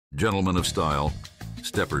Gentleman of Style,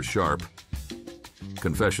 Stepper Sharp.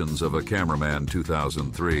 Confessions of a Cameraman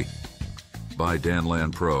 2003 by Dan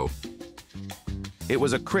Land Pro. It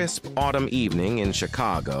was a crisp autumn evening in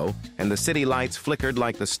Chicago, and the city lights flickered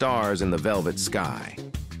like the stars in the velvet sky.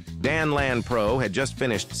 Dan Land Pro had just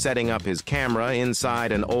finished setting up his camera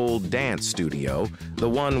inside an old dance studio, the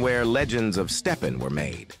one where legends of steppin' were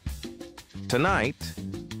made. Tonight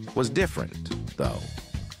was different, though.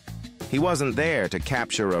 He wasn't there to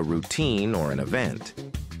capture a routine or an event.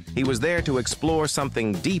 He was there to explore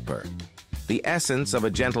something deeper, the essence of a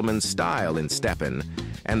gentleman's style in steppin'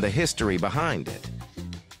 and the history behind it.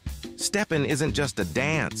 Steppin' isn't just a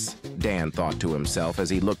dance, Dan thought to himself as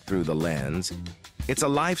he looked through the lens. It's a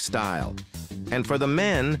lifestyle, and for the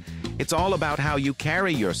men, it's all about how you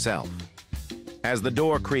carry yourself. As the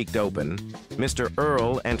door creaked open, Mr.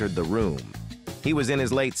 Earl entered the room. He was in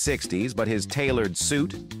his late 60s, but his tailored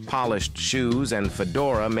suit, polished shoes, and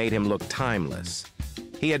fedora made him look timeless.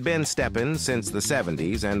 He had been steppin' since the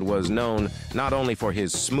 70s and was known not only for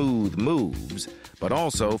his smooth moves, but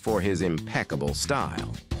also for his impeccable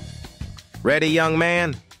style. "Ready, young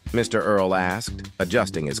man?" Mr. Earl asked,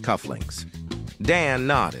 adjusting his cufflinks. Dan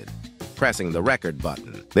nodded, pressing the record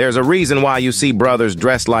button. "There's a reason why you see brothers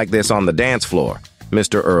dressed like this on the dance floor,"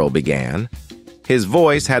 Mr. Earl began. His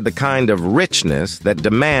voice had the kind of richness that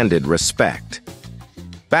demanded respect.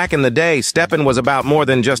 Back in the day, steppin' was about more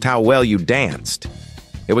than just how well you danced.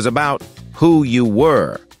 It was about who you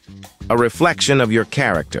were, a reflection of your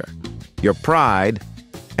character, your pride,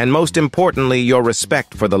 and most importantly, your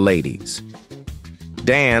respect for the ladies.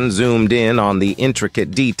 Dan zoomed in on the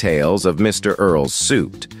intricate details of Mr. Earl's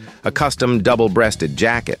suit, a custom double-breasted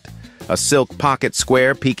jacket, a silk pocket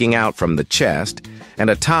square peeking out from the chest, and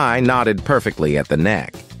a tie knotted perfectly at the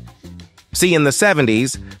neck. See, in the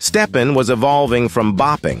 70s, steppin' was evolving from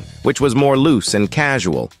bopping, which was more loose and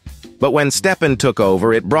casual. But when steppin' took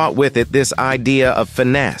over, it brought with it this idea of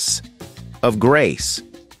finesse, of grace.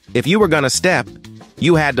 If you were gonna step,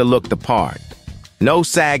 you had to look the part. No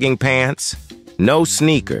sagging pants, no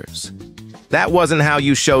sneakers. That wasn't how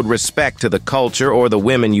you showed respect to the culture or the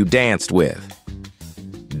women you danced with.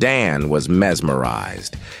 Dan was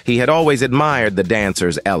mesmerized. He had always admired the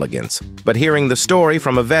dancer's elegance, but hearing the story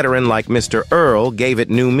from a veteran like Mr. Earl gave it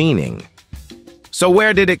new meaning. "So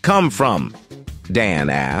where did it come from?" Dan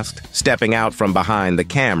asked, stepping out from behind the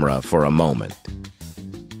camera for a moment.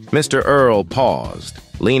 Mr. Earl paused,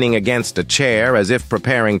 leaning against a chair as if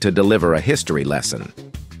preparing to deliver a history lesson.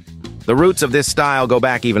 "The roots of this style go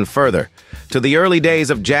back even further, to the early days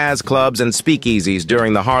of jazz clubs and speakeasies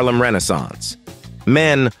during the Harlem Renaissance.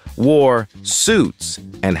 Men wore suits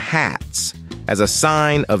and hats as a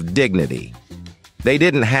sign of dignity. They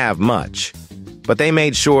didn't have much, but they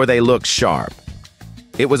made sure they looked sharp.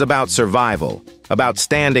 It was about survival, about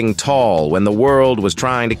standing tall when the world was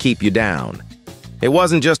trying to keep you down. It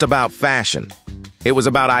wasn't just about fashion. It was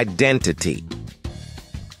about identity."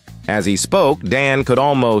 As he spoke, Dan could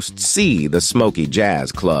almost see the smoky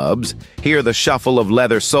jazz clubs, hear the shuffle of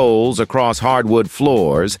leather soles across hardwood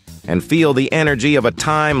floors, and feel the energy of a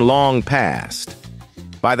time long past.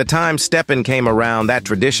 By the time steppin' came around, that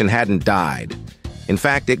tradition hadn't died. In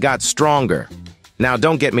fact, it got stronger. Now,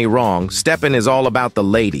 don't get me wrong, steppin' is all about the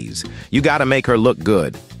ladies. You gotta make her look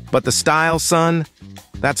good. But the style, son,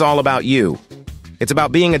 that's all about you. It's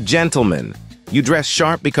about being a gentleman. You dress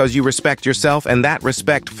sharp because you respect yourself, and that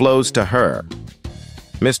respect flows to her.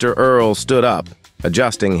 Mr. Earl stood up,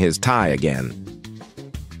 adjusting his tie again.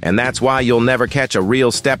 "And that's why you'll never catch a real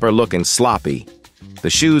stepper looking sloppy. The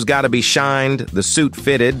shoes gotta be shined, the suit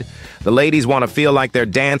fitted. The ladies want to feel like they're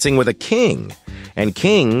dancing with a king. And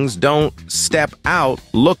kings don't step out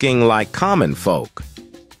looking like common folk."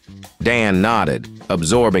 Dan nodded,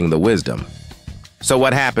 absorbing the wisdom. "So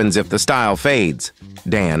what happens if the style fades?"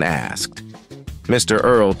 Dan asked. Mr.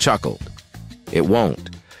 Earl chuckled. "It won't.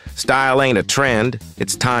 Style ain't a trend,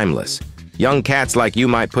 it's timeless. Young cats like you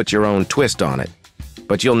might put your own twist on it,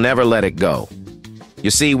 but you'll never let it go. You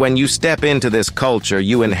see, when you step into this culture,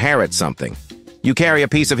 you inherit something. You carry a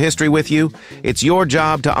piece of history with you. It's your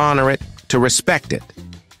job to honor it, to respect it.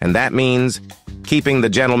 And that means keeping the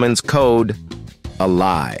gentleman's code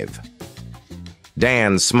alive."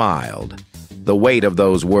 Dan smiled, the weight of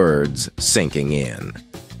those words sinking in.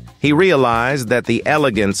 He realized that the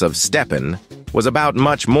elegance of steppin' was about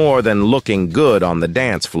much more than looking good on the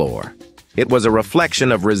dance floor. It was a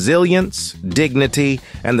reflection of resilience, dignity,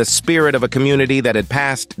 and the spirit of a community that had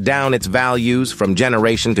passed down its values from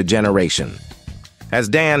generation to generation. As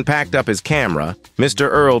Dan packed up his camera, Mr.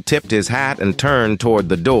 Earl tipped his hat and turned toward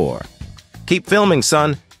the door. "Keep filming,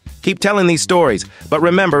 son. Keep telling these stories, but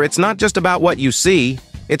remember, it's not just about what you see,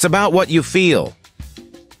 it's about what you feel.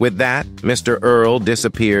 With that, Mr. Earl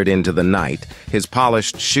disappeared into the night, his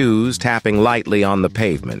polished shoes tapping lightly on the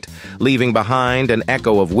pavement, leaving behind an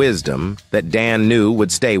echo of wisdom that Dan knew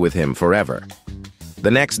would stay with him forever. The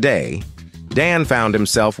next day, Dan found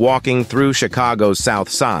himself walking through Chicago's South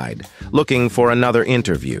Side, looking for another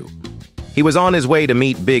interview. He was on his way to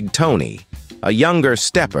meet Big Tony, a younger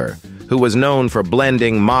stepper who was known for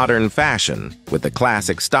blending modern fashion with the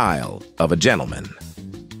classic style of a gentleman.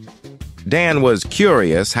 Dan was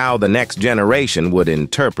curious how the next generation would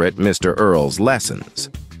interpret Mr. Earl's lessons.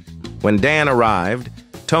 When Dan arrived,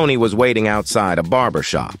 Tony was waiting outside a barber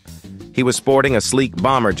shop. He was sporting a sleek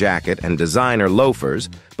bomber jacket and designer loafers,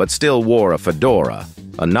 but still wore a fedora,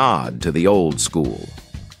 a nod to the old school.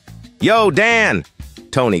 "Yo, Dan!"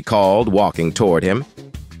 Tony called, walking toward him.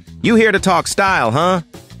 "You here to talk style, huh?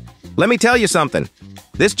 Let me tell you something.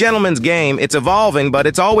 This gentleman's game, it's evolving, but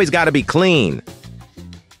it's always got to be clean."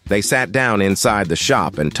 They sat down inside the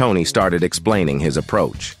shop and Tony started explaining his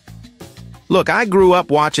approach. "Look, I grew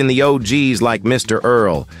up watching the OGs like Mr.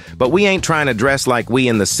 Earl, but we ain't trying to dress like we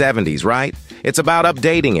in the 70s, right? It's about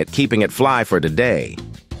updating it, keeping it fly for today.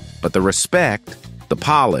 But the respect, the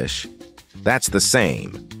polish, that's the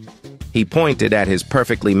same." He pointed at his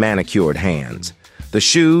perfectly manicured hands. "The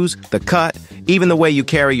shoes, the cut, even the way you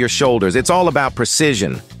carry your shoulders, it's all about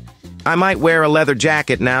precision. I might wear a leather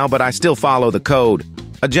jacket now, but I still follow the code.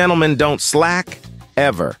 A gentleman don't slack,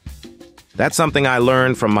 ever." That's something I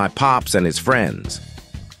learned from my pops and his friends.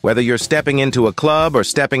 Whether you're stepping into a club or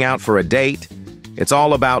stepping out for a date, it's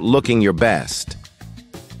all about looking your best.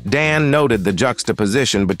 Dan noted the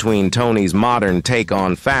juxtaposition between Tony's modern take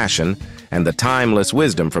on fashion and the timeless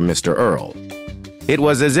wisdom from Mr. Earl. It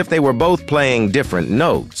was as if they were both playing different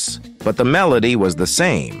notes, but the melody was the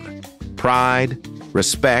same. Pride,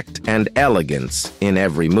 respect, and elegance in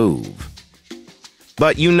every move.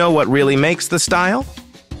 "But you know what really makes the style?"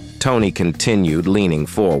 Tony continued, leaning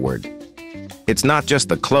forward. "It's not just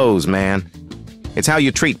the clothes, man. It's how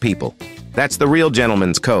you treat people. That's the real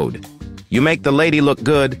gentleman's code. You make the lady look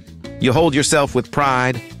good, you hold yourself with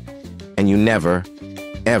pride, and you never,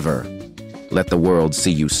 ever let the world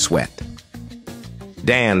see you sweat."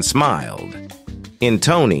 Dan smiled. In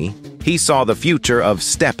Tony, he saw the future of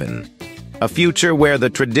steppin'. A future where the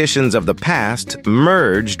traditions of the past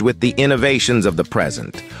merged with the innovations of the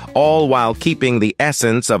present, all while keeping the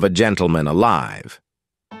essence of a gentleman alive.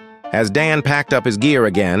 As Dan packed up his gear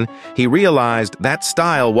again, he realized that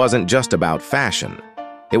style wasn't just about fashion.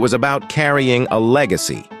 It was about carrying a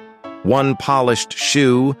legacy. One polished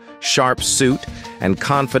shoe, sharp suit, and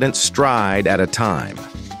confident stride at a time.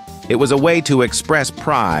 It was a way to express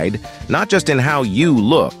pride, not just in how you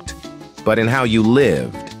looked, but in how you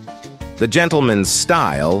lived. The gentleman's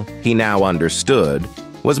style, he now understood,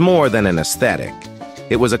 was more than an aesthetic.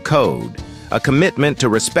 It was a code, a commitment to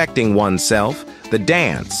respecting oneself, the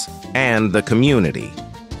dance, and the community.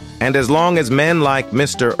 And as long as men like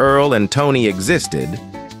Mr. Earl and Tony existed,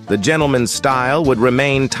 the gentleman's style would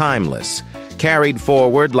remain timeless, carried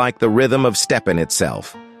forward like the rhythm of steppin'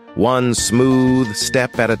 itself, one smooth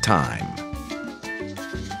step at a time.